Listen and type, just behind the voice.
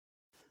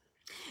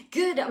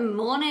Good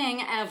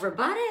morning,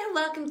 everybody.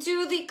 Welcome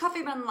to the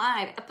Coffee Run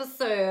Live,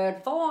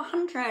 episode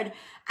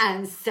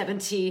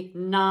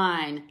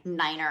 479.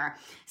 Niner.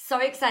 So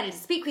excited to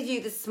speak with you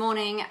this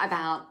morning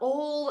about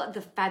all the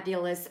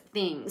fabulous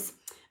things.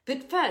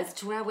 But first,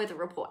 to our weather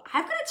report.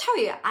 I've got to tell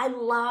you, I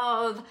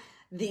love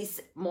this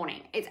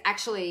morning. It's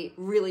actually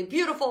really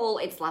beautiful.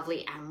 It's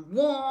lovely and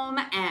warm,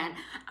 and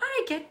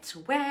I get to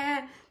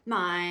wear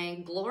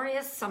my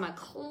glorious summer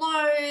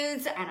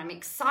clothes, and I'm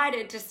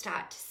excited to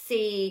start to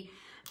see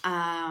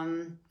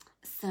some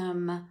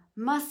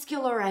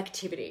muscular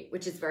activity,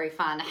 which is very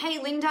fun. Hey,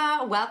 Linda,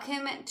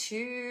 welcome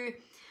to,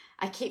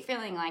 I keep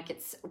feeling like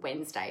it's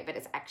Wednesday, but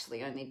it's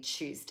actually only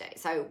Tuesday.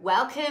 So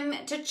welcome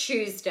to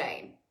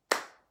Tuesday.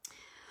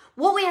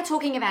 What we are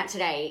talking about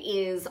today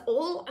is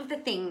all of the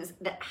things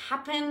that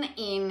happen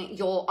in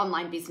your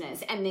online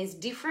business, and there's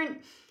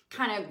different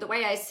kind of, the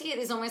way I see it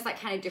is almost like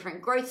kind of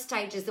different growth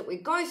stages that we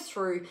go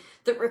through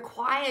that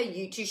require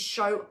you to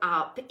show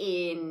up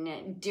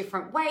in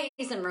different ways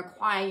and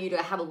require you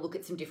to have a look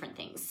at some different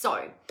things.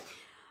 So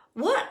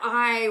what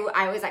I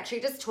was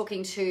actually just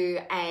talking to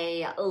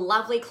a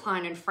lovely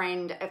client and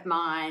friend of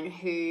mine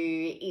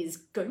who is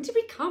going to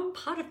become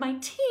part of my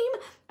team.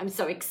 I'm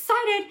so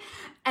excited.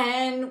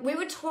 And we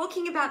were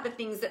talking about the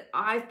things that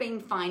I've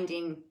been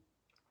finding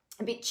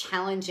a bit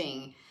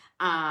challenging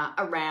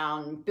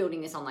around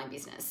building this online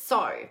business.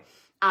 So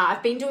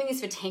I've been doing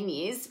this for 10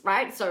 years,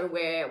 right? So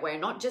we're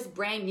not just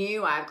brand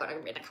new. I've got to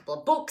read a couple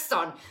of books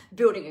on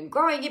building and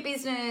growing your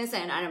business.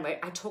 And I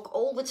talk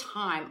all the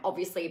time,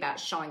 obviously, about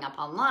showing up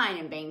online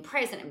and being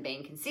present and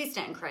being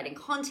consistent and creating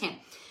content.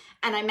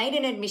 And I made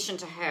an admission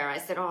to her. I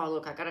said, oh,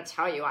 look, I got to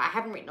tell you, I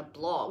haven't written a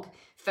blog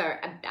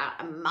for about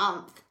a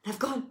month. I've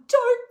gone,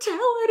 don't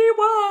tell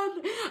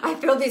anyone. I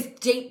feel this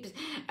deep,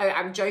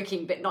 I'm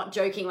joking, but not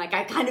joking. Like,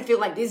 I kind of feel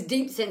like this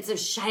deep sense of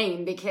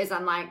shame because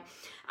I'm like,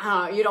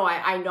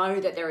 I know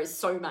that there is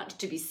so much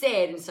to be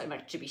said and so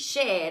much to be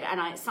shared. And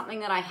it's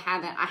something that I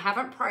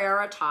haven't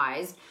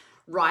prioritized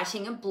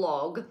writing a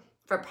blog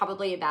for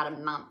probably about a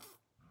month.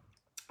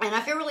 And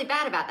I feel really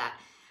bad about that.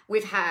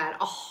 We've had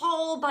a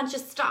whole bunch of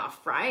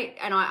stuff, right?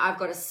 And I've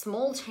got a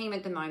small team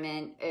at the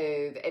moment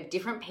of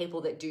different people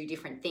that do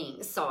different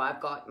things. So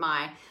I've got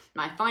my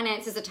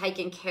finances are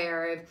taken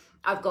care of.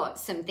 I've got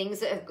some things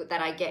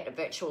that I get a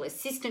virtual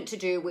assistant to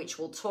do, which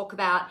we'll talk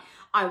about.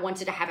 I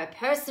wanted to have a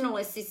personal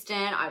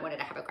assistant. I wanted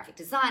to have a graphic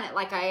designer.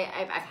 Like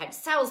I've had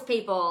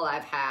salespeople.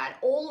 I've had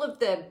all of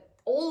the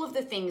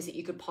things that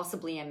you could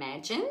possibly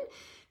imagine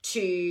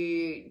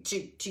to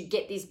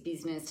get this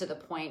business to the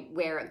point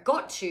where it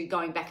got to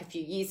going back a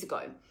few years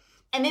ago.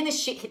 And then the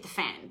shit hit the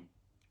fan.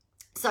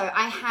 So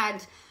I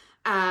had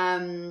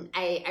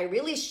a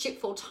really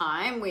shitful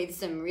time with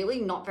some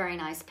really not very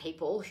nice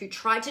people who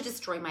tried to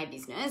destroy my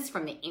business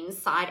from the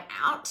inside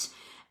out.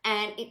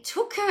 And it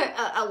took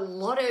a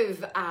lot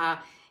of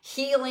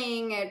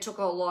healing. It took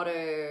a lot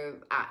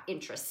of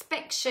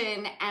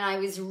introspection. And I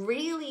was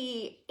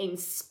really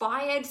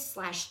inspired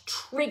 /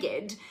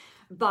 triggered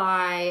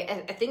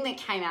by a thing that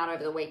came out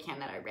over the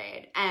weekend that I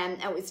read. And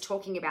it was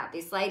talking about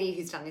this lady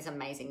who's done this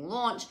amazing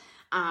launch,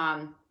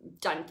 done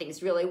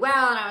things really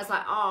well. And I was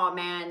like, oh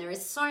man, there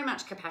is so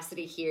much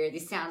capacity here.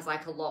 This sounds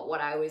like a lot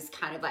what I was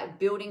kind of like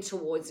building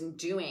towards and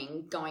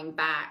doing going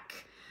back,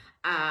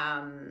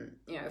 4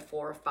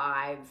 or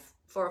 5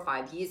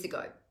 years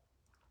ago,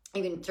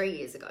 even 3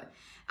 years ago,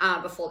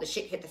 before the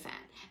shit hit the fan.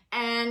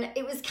 And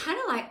it was kind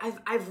of like,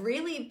 I've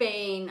really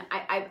been,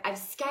 I've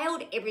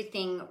scaled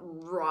everything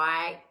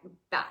right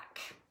back,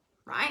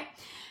 right?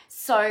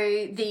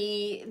 So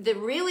the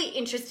really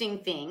interesting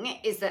thing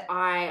is that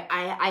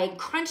I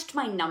crunched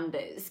my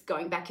numbers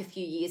going back a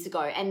few years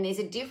ago, and there's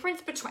a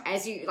difference between,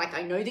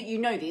 I know that you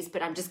know this,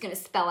 but I'm just going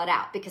to spell it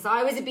out because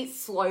I was a bit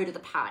slow to the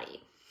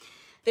party.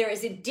 There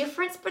is a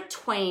difference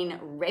between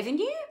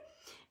revenue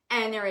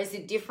and there is a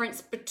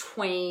difference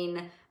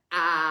between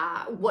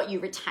what you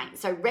retain.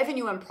 So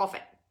revenue and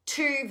profit,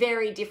 two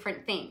very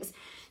different things.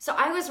 So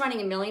I was running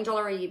 $1 million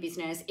a year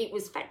business. It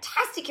was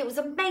fantastic. It was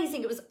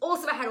amazing. It was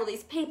awesome. I had all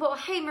these people.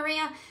 Hey,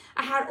 Maria,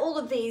 I had all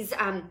of these,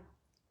 I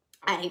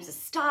had heaps of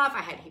staff.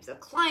 I had heaps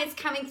of clients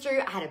coming through.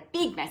 I had a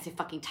big, massive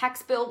fucking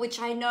tax bill, which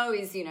I know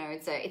is,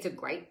 it's a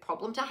great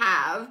problem to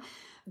have.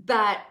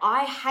 But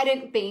I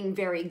hadn't been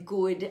very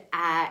good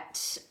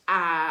at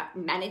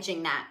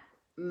managing that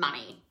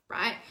money,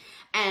 right?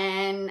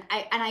 And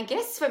I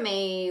guess for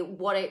me,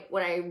 what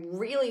I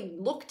really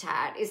looked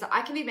at is that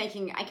I can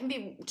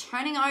be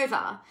turning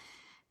over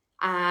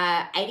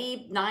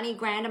 80, 90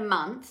 grand a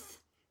month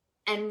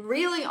and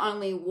really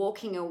only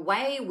walking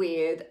away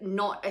with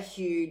not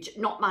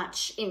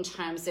much in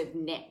terms of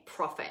net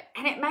profit.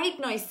 And it made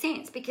no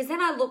sense because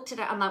then I looked at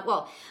it, I'm like,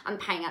 well, I'm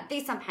paying out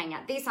this, I'm paying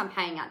out this, I'm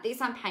paying out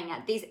this, I'm paying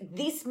out this.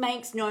 This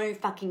makes no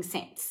fucking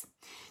sense.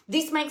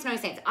 This makes no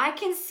sense. I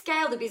can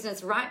scale the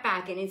business right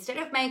back, and instead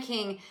of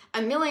making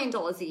 $1 million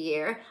a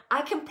year,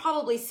 I can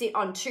probably sit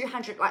on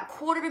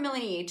 $250,000 a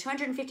year,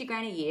 250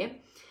 grand a year,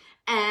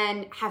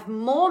 and have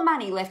more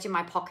money left in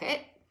my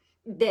pocket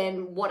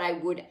than what I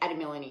would at $1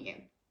 million a year.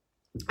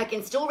 I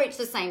can still reach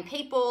the same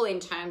people in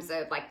terms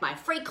of like my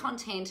free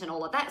content and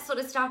all of that sort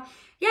of stuff.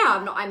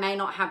 Yeah, I may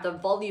not have the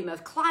volume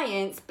of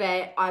clients,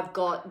 but I've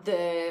got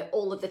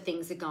all of the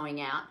things are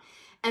going out.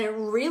 And it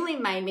really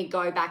made me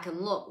go back and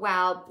look,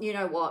 well, you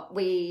know what,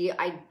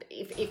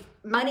 if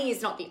money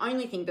is not the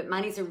only thing, but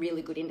money is a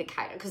really good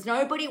indicator, because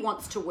nobody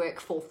wants to work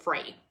for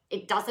free.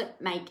 It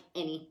doesn't make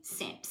any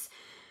sense.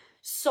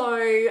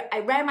 So I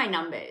ran my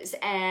numbers,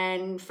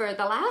 and for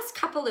the last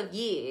couple of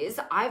years,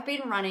 I've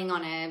been running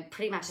on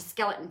pretty much a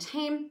skeleton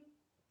team.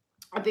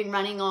 I've been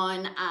running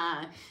on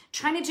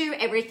trying to do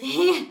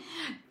everything,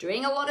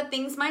 doing a lot of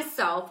things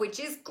myself, which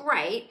is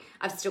great.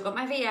 I've still got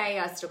my VA,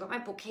 I've still got my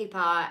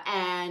bookkeeper,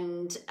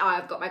 and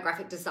I've got my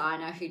graphic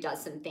designer who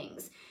does some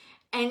things.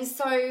 And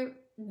so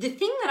the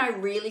thing that I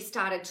really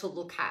started to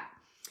look at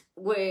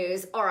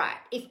was, all right,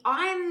 if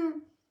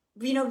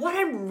what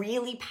I'm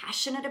really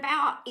passionate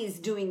about is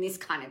doing this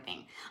kind of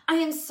thing. I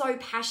am so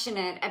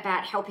passionate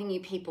about helping you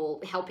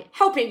people.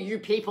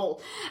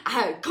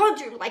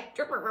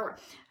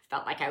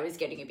 Felt like I was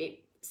getting a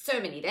bit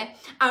sermony there.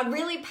 I'm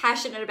really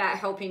passionate about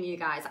helping you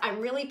guys. I'm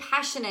really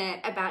passionate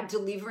about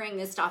delivering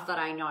the stuff that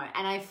I know,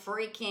 and I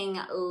freaking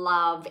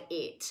love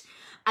it.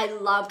 I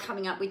love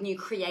coming up with new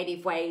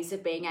creative ways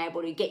of being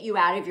able to get you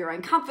out of your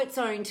own comfort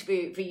zone for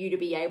you to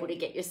be able to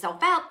get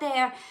yourself out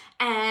there.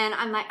 And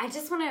I'm like, I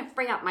just want to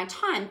free up my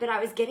time, but I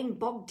was getting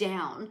bogged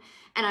down,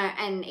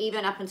 and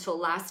even up until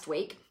last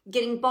week,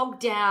 getting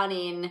bogged down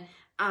in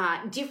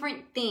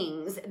different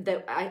things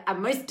that are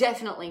most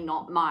definitely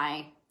not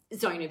my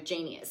zone of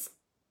genius.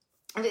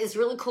 And there's this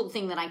really cool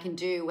thing that I can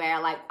do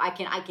where like I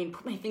can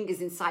put my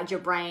fingers inside your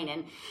brain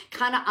and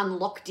kind of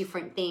unlock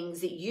different things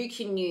that you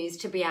can use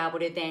to be able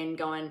to then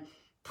go and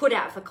put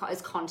out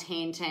as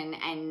content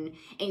and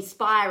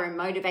inspire and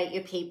motivate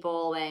your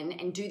people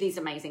and do these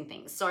amazing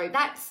things. So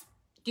that's,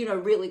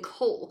 really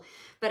cool.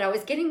 But I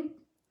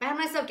found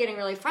myself getting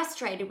really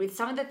frustrated with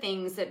some of the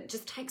things that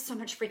just take so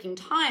much freaking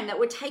time that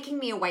were taking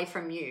me away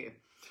from you.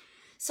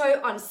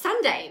 So on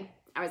Sunday,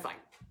 I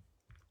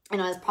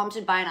was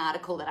prompted by an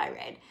article that I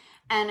read.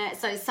 And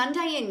so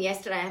Sunday and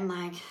yesterday, I'm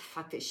like,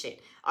 fuck this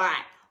shit. All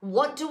right,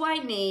 what do I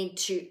need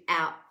to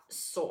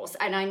outsource?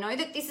 And I know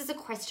that this is a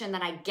question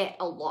that I get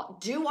a lot.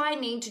 Do I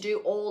need to do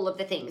all of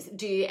the things?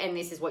 And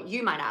this is what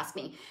you might ask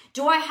me,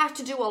 do I have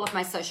to do all of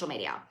my social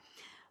media?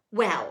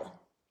 Well,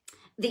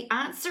 the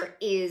answer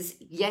is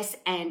yes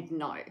and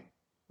no,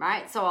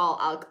 right? So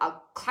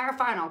I'll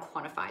clarify and I'll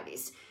quantify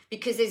this,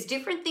 because there's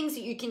different things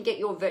that you can get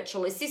your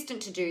virtual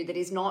assistant to do that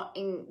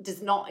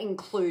does not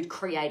include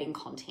creating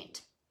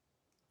content.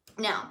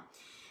 Now,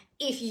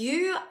 if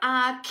you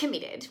are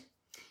committed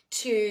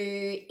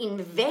to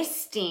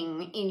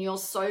investing in your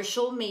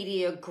social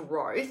media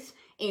growth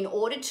in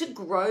order to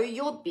grow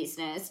your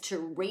business, to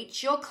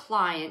reach your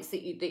clients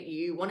that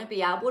you want to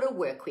be able to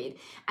work with,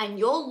 and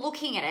you're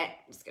looking at it,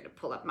 I'm just going to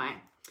pull up my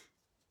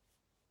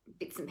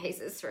bits and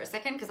pieces for a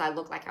second because I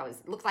looked like I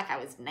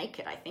was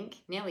naked, I think,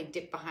 nearly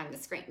dipped behind the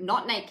screen.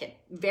 Not naked,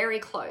 very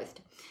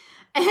clothed.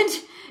 And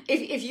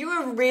if you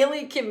are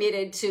really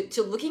committed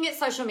to looking at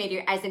social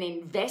media as an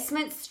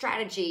investment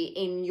strategy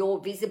in your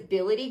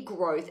visibility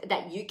growth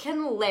that you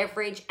can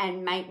leverage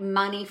and make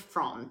money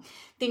from,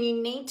 then you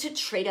need to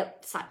treat it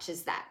such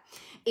as that.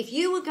 If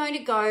you were going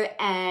to go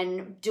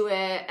and do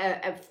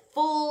a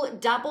full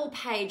double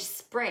page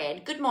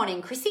spread, good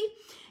morning, Chrissy,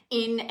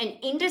 in an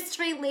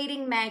industry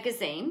leading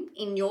magazine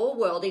in your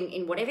world,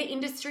 in whatever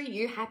industry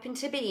you happen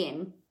to be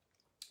in,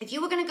 if you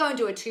were going to go and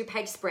do a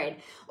 2-page spread,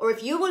 or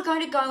if you were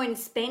going to go and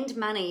spend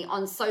money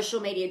on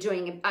social media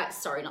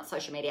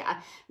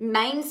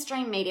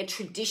mainstream media,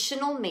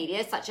 traditional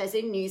media, such as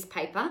a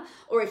newspaper,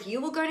 or if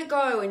you were going to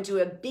go and do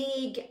a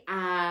big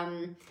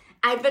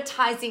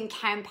advertising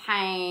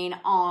campaign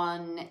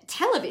on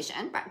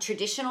television, right,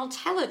 traditional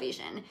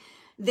television,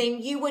 then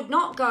you would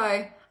not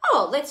go,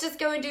 oh, let's just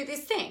go and do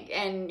this thing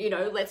and,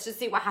 let's just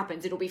see what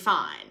happens. It'll be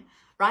fine,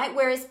 right?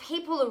 Whereas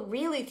people are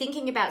really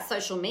thinking about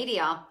social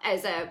media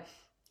as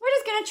we're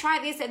just going to try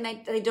this, and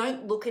they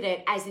don't look at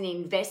it as an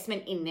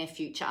investment in their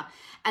future.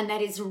 And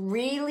that is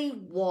really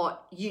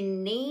what you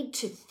need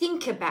to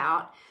think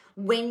about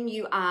when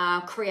you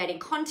are creating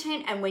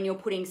content and when you're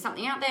putting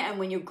something out there and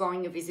when you're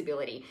growing your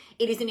visibility.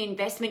 It is an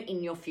investment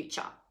in your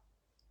future.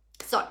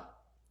 So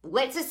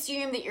let's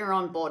assume that you're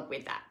on board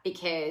with that,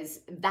 because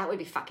that would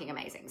be fucking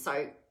amazing.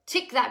 So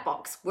tick that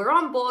box. We're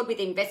on board with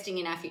investing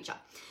in our future,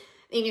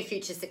 in your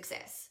future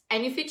success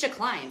and your future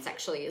clients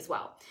actually as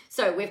well.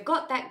 So we've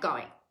got that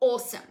going.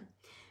 Awesome.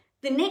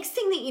 The next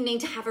thing that you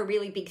need to have a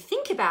really big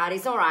think about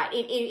is, all right,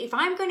 if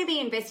I'm going to be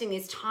investing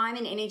this time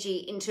and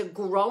energy into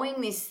growing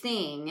this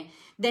thing,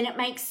 then it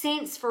makes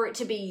sense for it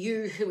to be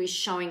you who is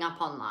showing up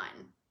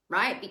online,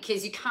 right?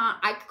 Because you can't,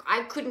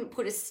 I couldn't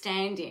put a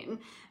stand in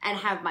and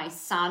have my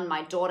son,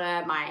 my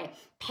daughter, my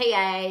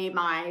PA,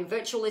 my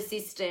virtual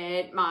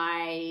assistant,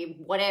 my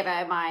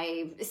whatever,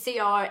 my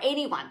CEO,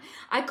 anyone.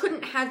 I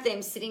couldn't have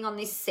them sitting on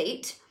this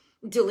seat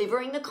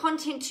delivering the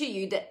content to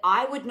you that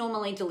I would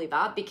normally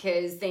deliver,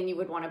 because then you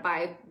would want to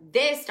buy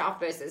their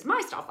stuff versus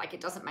my stuff. Like, it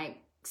doesn't make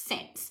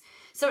sense.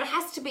 So it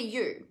has to be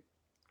you.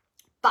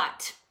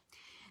 But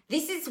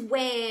this is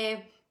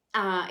where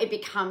it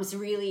becomes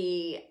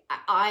really,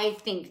 I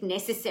think,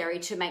 necessary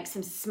to make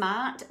some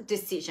smart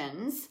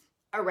decisions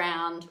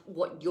around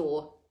what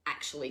you're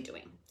actually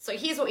doing. So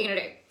here's what you're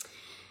going to do.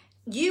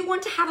 You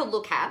want to have a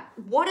look at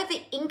what are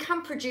the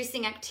income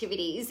producing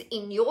activities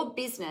in your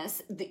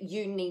business that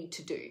you need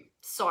to do.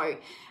 So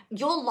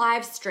your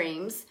live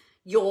streams,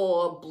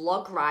 your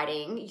blog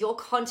writing, your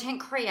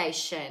content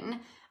creation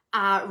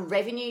are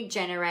revenue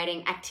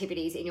generating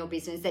activities in your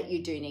business that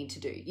you do need to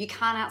do. You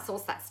can't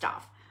outsource that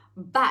stuff,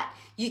 but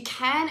you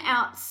can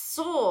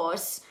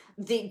outsource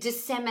the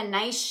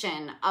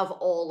dissemination of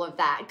all of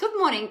that. Good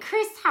morning,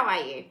 Chris. How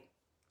are you?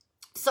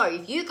 So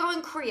if you go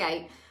and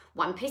create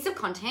one piece of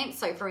content,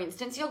 so for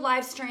instance, your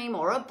live stream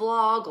or a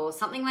blog or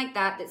something like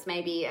that, that's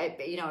maybe a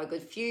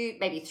good few,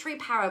 maybe 3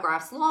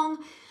 paragraphs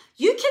long,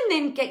 you can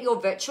then get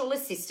your virtual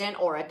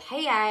assistant or a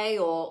PA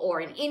or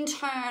an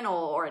intern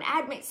or an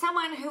admin,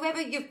 someone,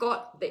 whoever you've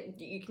got, that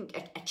you can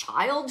get a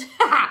child,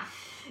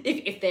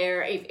 if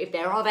they're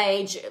of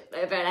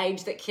an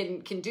age that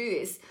can do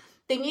this,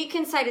 then you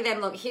can say to them,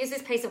 look, here's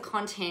this piece of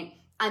content.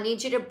 I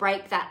need you to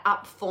break that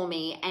up for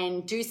me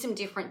and do some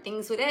different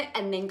things with it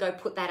and then go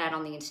put that out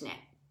on the internet,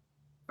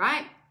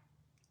 right?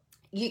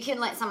 You can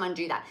let someone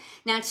do that.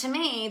 Now, to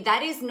me,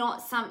 that's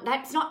not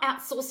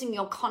outsourcing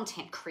your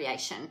content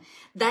creation.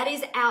 That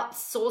is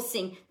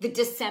outsourcing the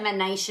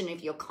dissemination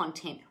of your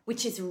content,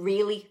 which is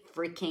really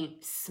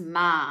freaking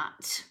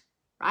smart,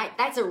 right?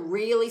 That's a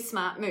really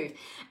smart move.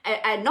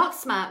 A not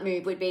smart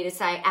move would be to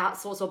say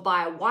outsource or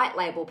buy a white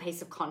label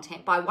piece of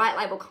content, buy white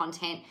label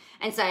content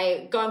and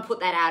say, go and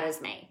put that out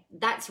as me.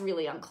 That's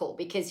really uncool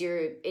because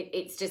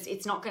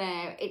it's not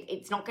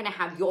gonna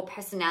have your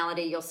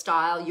personality, your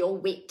style, your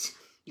wit,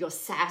 your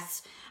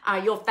sass,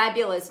 your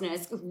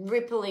fabulousness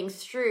rippling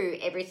through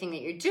everything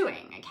that you're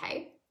doing,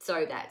 okay?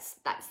 So that's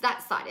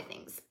that side of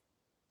things.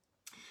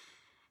 I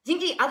think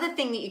the other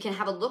thing that you can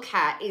have a look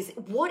at is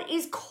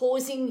what's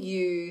causing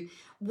you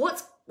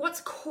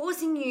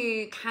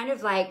kind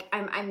of like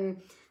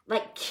I'm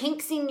like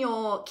kinks in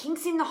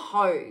the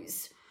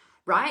hose,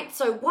 right?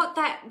 So what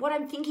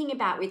I'm thinking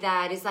about with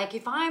that is like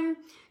if I'm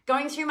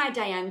going through my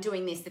day, I'm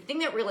doing this. The thing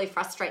that really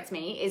frustrates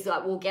me is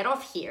like we'll get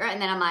off here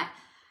and then I'm like,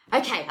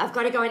 okay, I've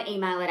got to go and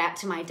email it out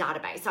to my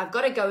database. I've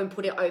got to go and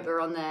put it over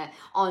on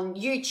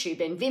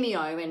YouTube and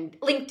Vimeo and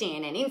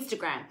LinkedIn and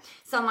Instagram.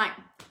 So I'm like,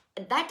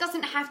 that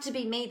doesn't have to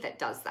be me that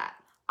does that.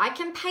 I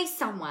can pay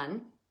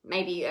someone,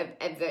 maybe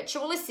a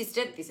virtual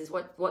assistant. This is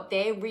what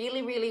they're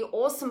really, really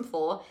awesome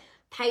for.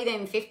 Pay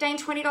them $15,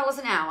 $20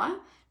 an hour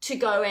to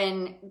go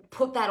and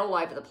put that all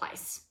over the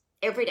place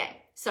every day.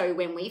 So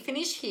when we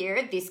finish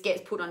here, this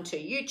gets put onto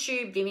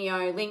YouTube,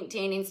 Vimeo,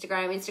 LinkedIn,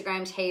 Instagram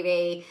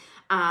TV.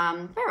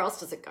 Where else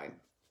does it go?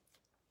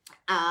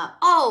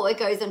 It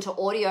goes into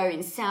audio in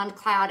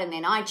SoundCloud and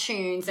then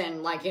iTunes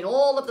and like in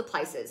all of the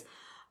places.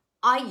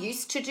 I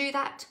used to do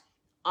that.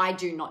 I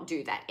do not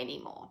do that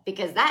anymore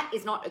because that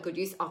is not a good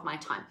use of my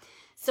time.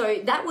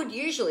 So that would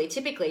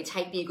typically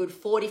take me a good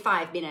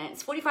 45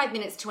 minutes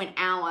to an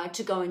hour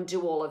to go and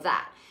do all of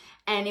that.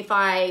 And if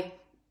I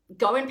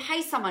go and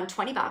pay someone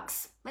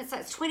 $20, let's say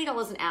it's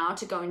 $20 an hour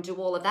to go and do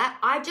all of that,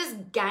 I've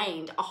just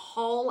gained a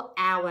whole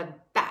hour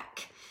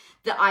back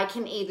that I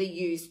can either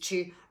use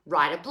to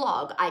write a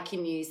blog. I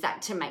can use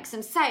that to make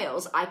some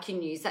sales. I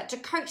can use that to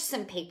coach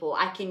some people.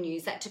 I can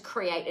use that to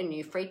create a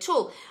new free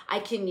tool. I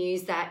can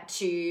use that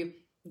to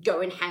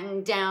go and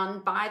hang down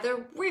by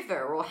the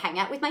river or hang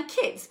out with my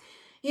kids.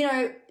 You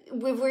know,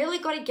 we've really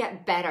got to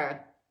get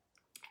better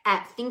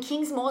at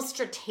thinking more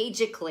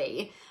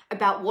strategically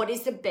about what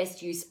is the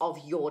best use of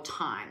your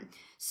time.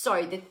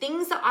 So the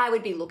things that I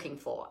would be looking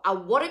for are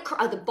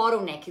the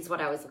bottleneck is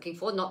what I was looking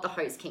for, not the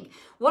hose kink.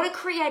 What are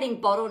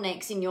creating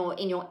bottlenecks in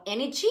your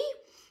energy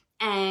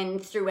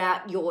and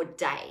throughout your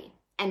day?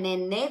 And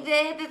then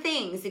they're the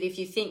things that if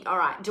you think, all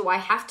right, do I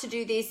have to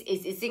do this?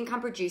 Is this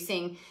income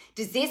producing?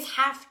 Does this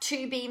have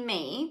to be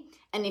me?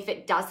 And if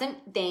it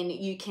doesn't, then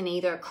you can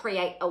either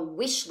create a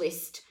wish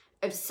list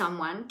of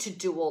someone to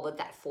do all of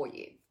that for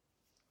you.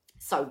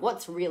 So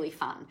what's really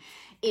fun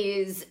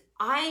is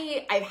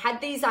I've had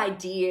these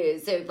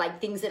ideas of like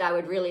things that I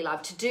would really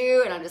love to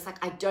do. And I'm just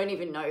like, I don't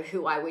even know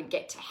who I would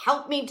get to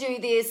help me do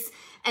this.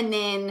 And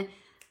then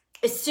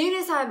as soon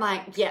as I'm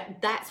like, yeah,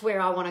 that's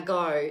where I want to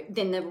go,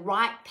 then the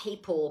right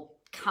people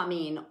come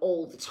in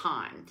all the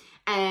time.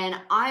 And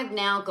I've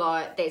now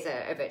got, there's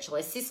a virtual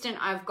assistant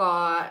I've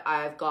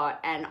got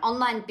an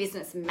online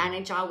business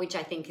manager, which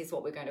I think is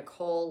what we're going to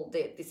call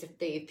the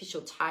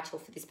official title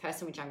for this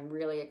person, which I'm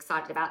really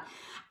excited about.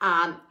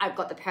 I've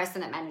got the person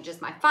that manages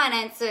my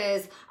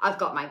finances. I've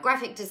got my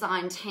graphic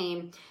design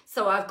team.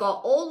 So I've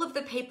got all of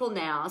the people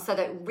now so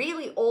that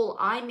really all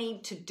I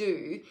need to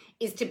do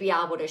is to be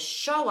able to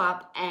show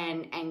up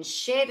and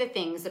share the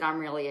things that I'm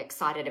really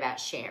excited about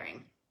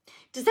sharing.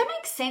 Does that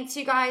make sense,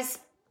 you guys?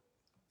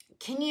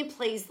 Can you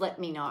please let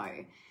me know?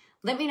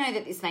 Let me know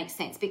that this makes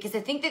sense because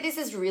I think that this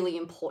is really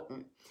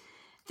important.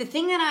 The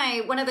thing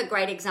that one of the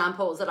great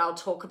examples that I'll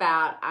talk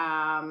about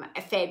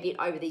a fair bit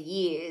over the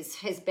years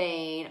has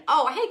been,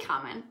 oh, hey,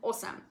 Carmen,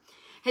 awesome,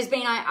 has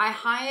been I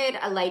hired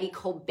a lady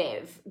called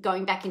Bev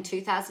going back in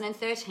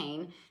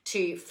 2013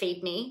 to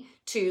feed me,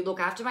 to look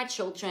after my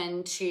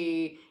children,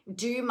 to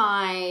do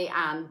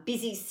my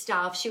busy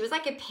stuff. She was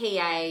like a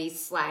PA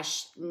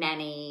slash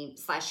nanny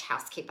slash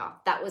housekeeper.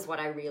 That was what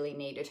I really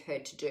needed her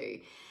to do.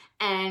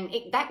 And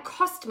that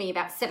cost me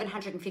about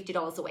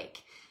 $750 a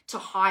week to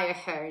hire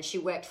her. And she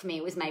worked for me.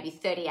 It was maybe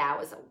 30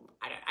 hours.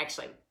 I don't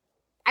actually,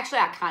 I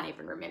can't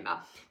even remember.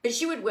 But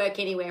she would work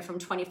anywhere from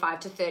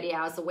 25 to 30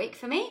 hours a week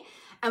for me.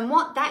 And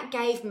what that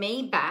gave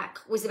me back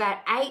was about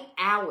 8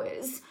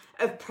 hours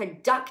of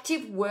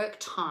productive work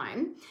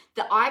time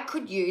that I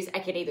could use. I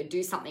could either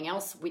do something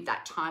else with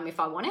that time if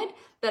I wanted,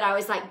 but I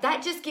was like,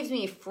 that just gives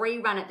me a free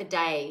run at the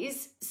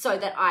days so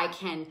that I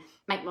can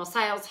make more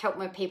sales, help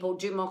more people,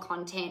 do more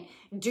content,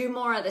 do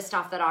more of the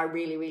stuff that I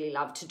really, really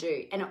love to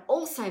do. And it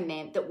also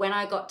meant that when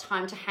I got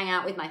time to hang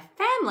out with my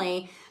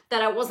family,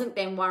 that I wasn't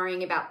then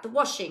worrying about the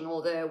washing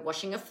or the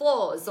washing of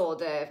floors or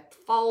the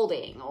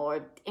folding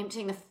or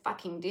emptying the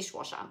fucking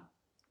dishwasher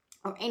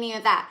or any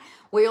of that.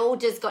 We all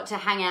just got to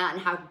hang out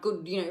and have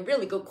good,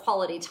 really good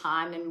quality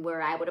time, and we're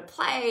able to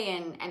play,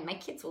 and my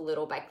kids were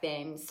little back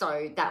then.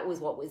 So that was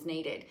what was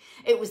needed.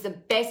 It was the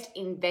best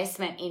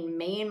investment in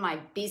me and my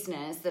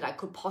business that I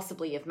could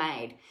possibly have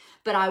made,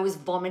 but I was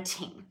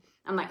vomiting.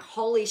 I'm like,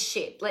 holy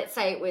shit. Let's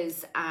say it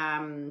was,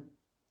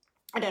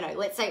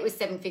 let's say it was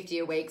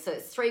 $750 a week. So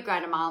it's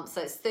 $3,000 a month.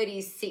 So it's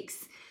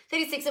 36,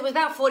 it was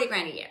about 40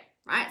 grand a year,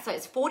 right? So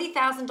it's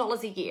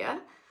 $40,000 a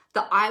year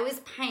that I was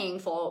paying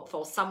for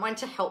someone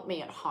to help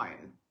me at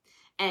home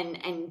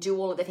and do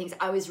all of the things.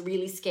 I was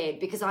really scared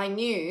because I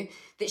knew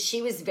that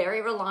she was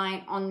very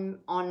reliant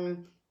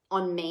on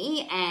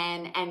me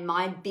and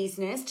my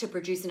business to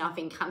produce enough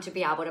income to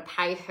be able to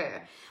pay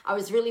her. I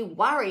was really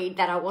worried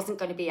that I wasn't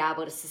going to be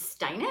able to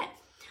sustain it.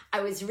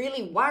 I was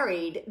really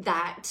worried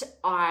that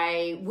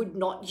I would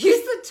not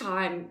use the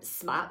time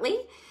smartly.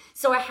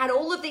 So I had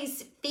all of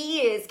these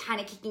fears kind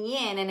of kicking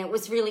in, and it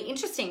was really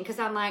interesting because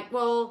I'm like,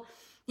 well,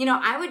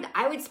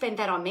 I would spend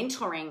that on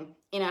mentoring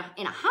in a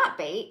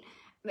heartbeat.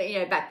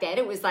 Back then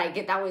it was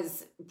like, that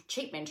was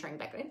cheap mentoring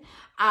back then.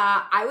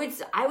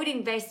 I would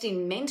invest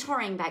in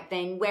mentoring back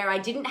then where I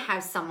didn't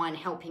have someone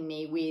helping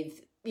me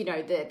with,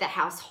 the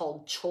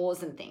household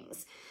chores and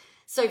things.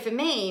 So for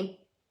me,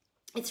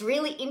 it's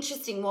really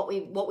interesting what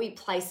we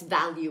place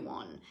value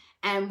on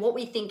and what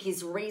we think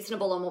is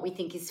reasonable and what we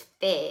think is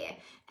fair.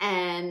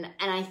 And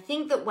I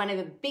think that one of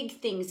the big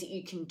things that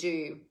you can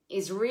do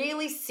is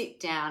really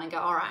sit down and go,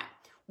 all right,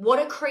 what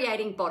are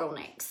creating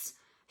bottlenecks?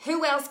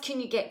 Who else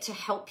can you get to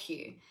help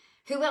you?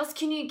 Who else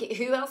can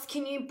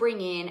you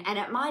bring in? And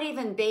it might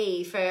even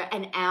be for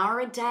an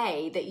hour a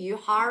day that you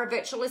hire a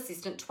virtual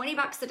assistant,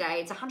 $20 a day,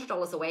 it's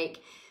 $100 a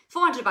week,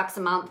 $400 a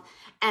month.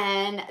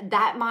 And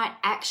that might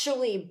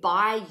actually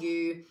buy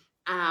you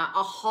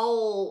a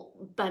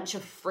whole bunch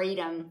of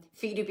freedom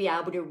for you to be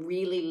able to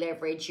really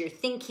leverage your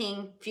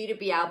thinking, for you to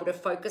be able to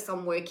focus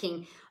on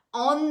working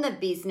on the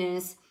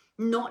business,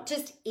 not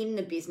just in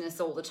the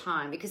business all the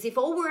time. Because if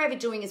all we're ever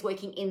doing is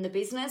working in the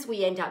business,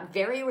 we end up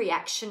very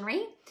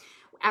reactionary.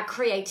 Our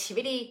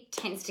creativity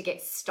tends to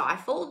get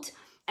stifled,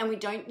 and we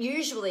don't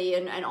usually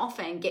and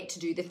often get to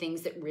do the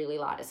things that really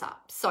light us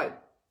up. So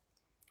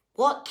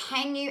what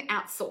can you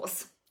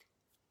outsource?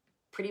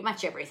 Pretty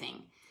much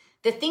everything.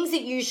 The things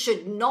that you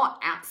should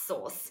not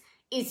outsource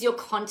is your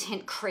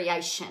content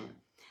creation.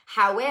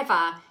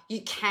 However,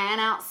 you can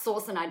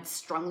outsource, and I'd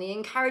strongly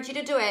encourage you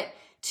to do it,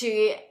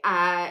 to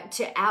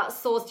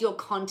outsource your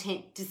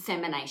content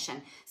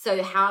dissemination.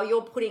 So how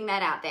you're putting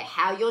that out there,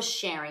 how you're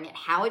sharing it,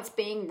 how it's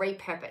being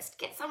repurposed.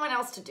 Get someone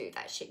else to do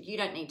that shit. You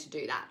don't need to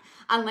do that.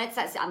 Unless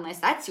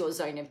that's your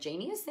zone of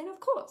genius, then of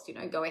course,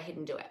 go ahead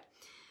and do it.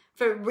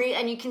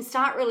 And you can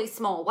start really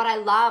small. What I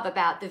love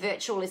about the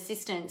virtual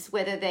assistants,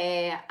 whether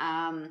they're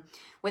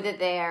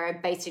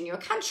based in your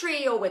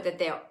country or whether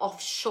they're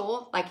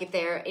offshore, like if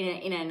they're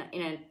in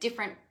a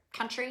different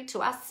country to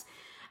us,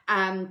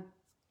 I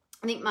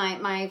think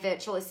my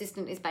virtual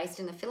assistant is based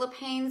in the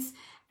Philippines.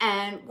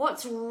 And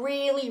what's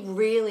really,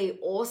 really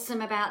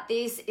awesome about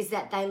this is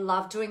that they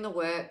love doing the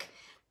work.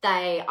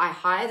 I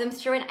hire them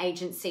through an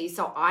agency,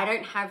 so I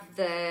don't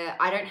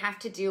have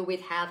to deal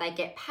with how they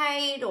get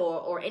paid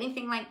or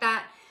anything like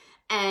that.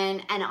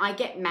 And I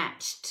get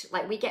matched,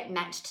 like we get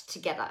matched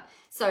together.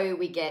 So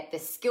we get the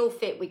skill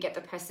fit, we get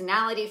the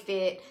personality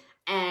fit,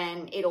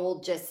 and it all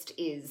just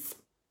is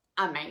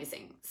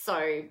amazing.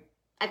 So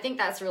I think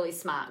that's really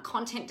smart.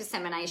 Content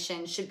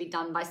dissemination should be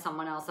done by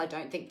someone else. I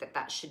don't think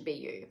that should be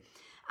you.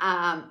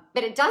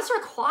 But it does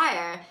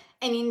require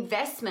an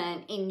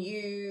investment in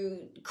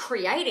you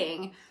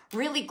creating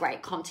really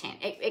great content.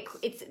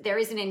 There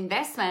is an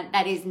investment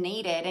that is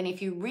needed. And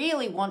if you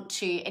really want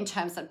to, in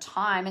terms of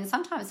time and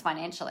sometimes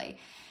financially,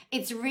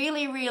 it's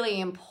really, really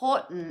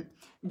important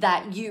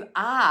that you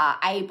are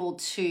able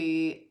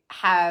to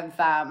have,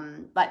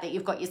 that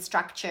you've got your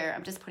structure.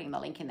 I'm just putting the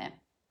link in there.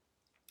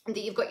 That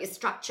you've got your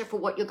structure for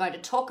what you're going to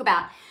talk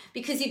about,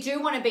 because you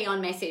do want to be on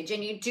message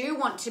and you do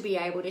want to be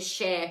able to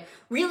share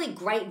really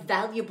great,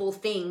 valuable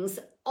things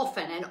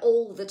often and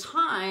all the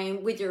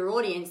time with your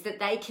audience that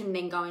they can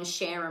then go and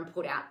share and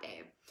put out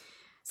there.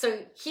 So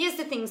here's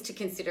the things to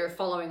consider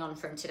following on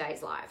from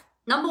today's live.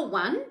 Number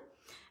one,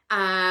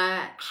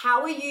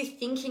 how are you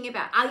thinking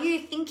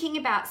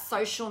about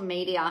social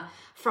media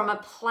from a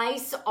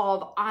place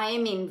of I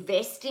am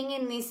investing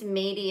in this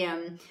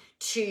medium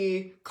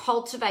to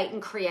cultivate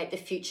and create the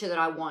future that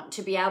I want,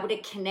 to be able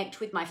to connect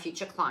with my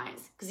future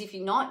clients? Because if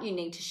you're not, you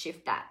need to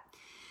shift that.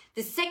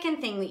 The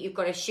second thing that you've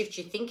got to shift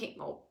your thinking,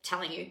 or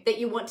telling you that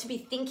you want to be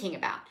thinking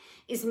about,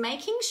 is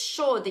making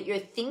sure that you're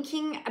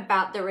thinking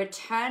about the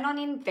return on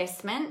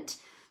investment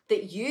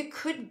that you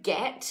could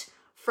get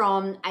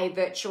from a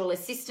virtual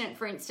assistant,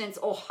 for instance,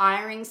 or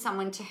hiring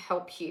someone to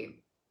help you.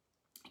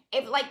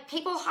 If like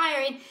people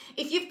hiring,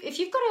 if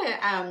you've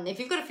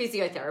got a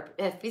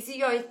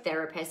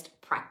physiotherapist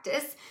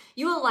practice,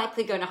 you are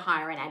likely going to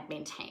hire an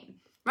admin team,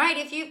 right?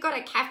 If you've got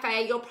a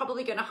cafe, you're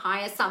probably going to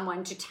hire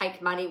someone to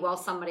take money while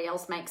somebody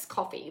else makes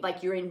coffee.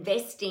 Like you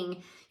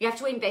have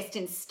to invest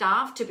in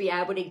staff to be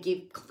able to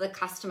give the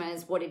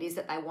customers what it is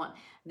that they want.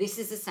 This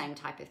is the same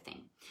type of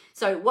thing.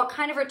 So what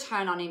kind of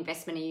return on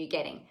investment are you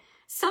getting?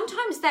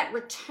 Sometimes that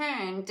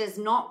return does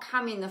not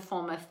come in the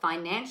form of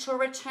financial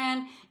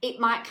return. It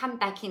might come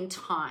back in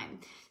time.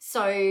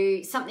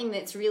 So something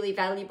that's really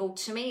valuable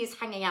to me is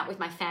hanging out with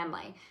my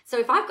family. So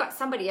if I've got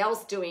somebody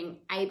else doing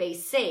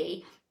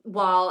ABC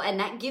and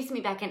that gives me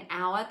back an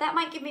hour, that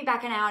might give me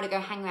back an hour to go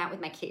hang out with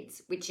my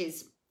kids, which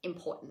is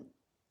important.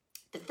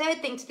 The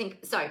third thing to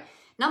think,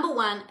 number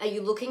one, are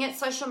you looking at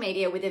social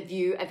media with a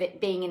view of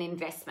it being an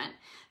investment?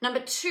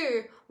 Number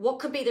two, what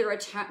could be the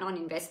return on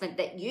investment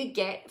that you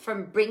get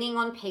from bringing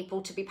on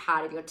people to be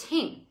part of your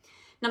team?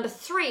 Number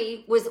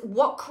three was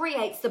what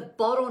creates the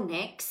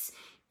bottlenecks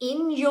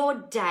in your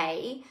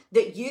day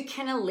that you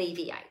can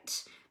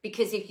alleviate?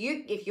 Because if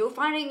you're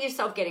finding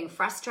yourself getting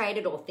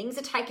frustrated or things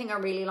are taking a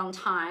really long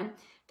time,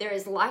 there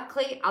is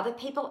likely other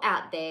people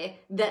out there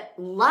that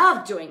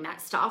love doing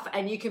that stuff,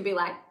 and you can be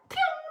like,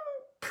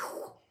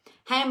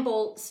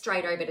 handball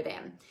straight over to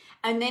them.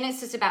 And then it's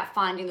just about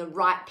finding the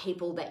right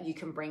people that you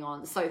can bring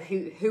on. So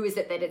who is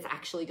it that it's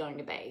actually going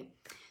to be?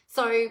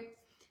 So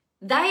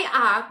they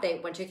are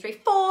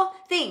 4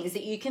 things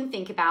that you can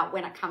think about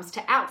when it comes to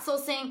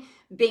outsourcing,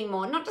 being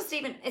more,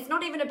 it's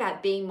not even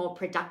about being more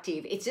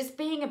productive. It's just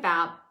being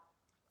about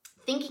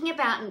thinking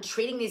about and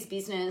treating this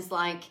business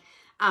like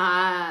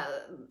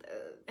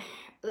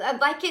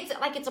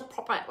it's a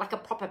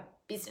proper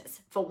business,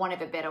 for want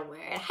of a better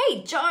word.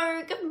 Hey,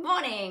 Joe, good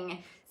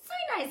morning. So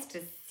nice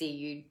to see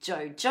you,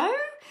 Jojo.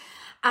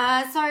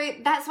 So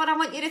that's what I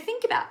want you to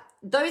think about.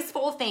 Those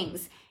 4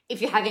 things.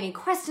 If you have any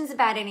questions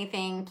about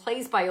anything,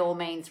 please by all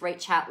means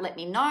reach out, let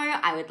me know.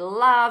 I would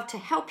love to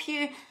help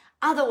you.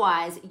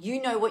 Otherwise,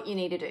 you know what you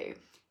need to do.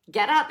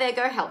 Get out there,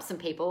 go help some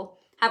people,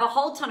 have a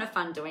whole ton of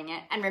fun doing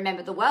it, and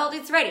remember the world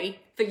is ready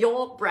for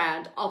your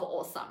brand of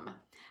awesome.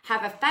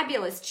 Have a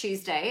fabulous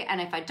Tuesday,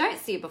 and if I don't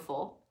see you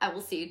before, I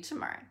will see you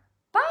tomorrow.